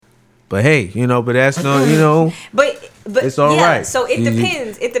But hey, but that's no, but it's all yeah, right. So it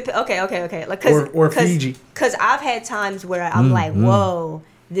depends. It depends. Okay. Like, or Fiji. Because I've had times where I'm like, whoa,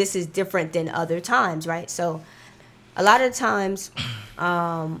 this is different than other times, right? So a lot of times,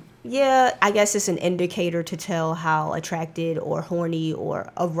 yeah, I guess it's an indicator to tell how attracted or horny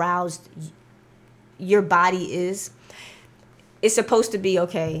or aroused your body is. It's supposed to be,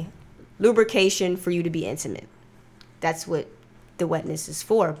 okay, lubrication for you to be intimate. That's what the wetness is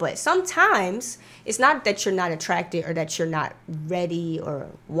for. But sometimes it's not that you're not attracted or that you're not ready or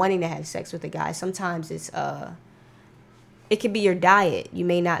wanting to have sex with a guy. Sometimes it could be your diet. You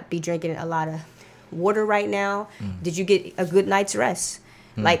may not be drinking a lot of water right now. Did you get a good night's rest?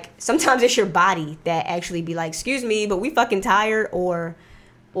 Like, sometimes it's your body that actually be like, excuse me, but we fucking tired, or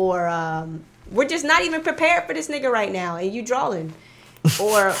we're just not even prepared for this nigga right now, and you drawing.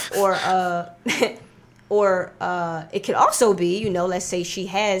 Or it could also be, let's say she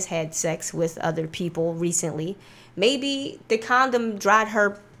has had sex with other people recently. Maybe the condom dried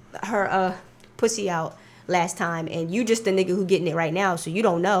her pussy out last time, and you just the nigga who getting it right now, so you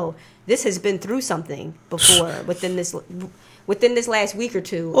don't know. This has been through something before within this last week or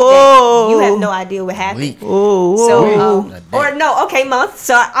two. That you have no idea what happened. Month.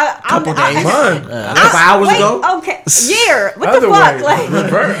 So I'm couple days, month, a couple hours ago. Okay, year. What the fuck? Way.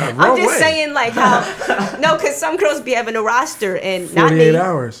 Like, I'm just way. saying, like, how no, because some girls be having a roster and not 48 me,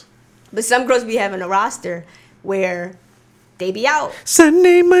 hours. but some girls be having a roster where they be out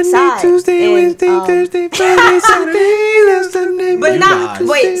Sunday, Monday, side, Tuesday, and, Wednesday, Thursday, Friday, Saturday, Sunday. but not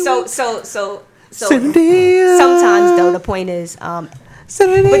Tuesday, wait. So Sunday, sometimes though the point is, but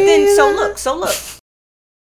then so look.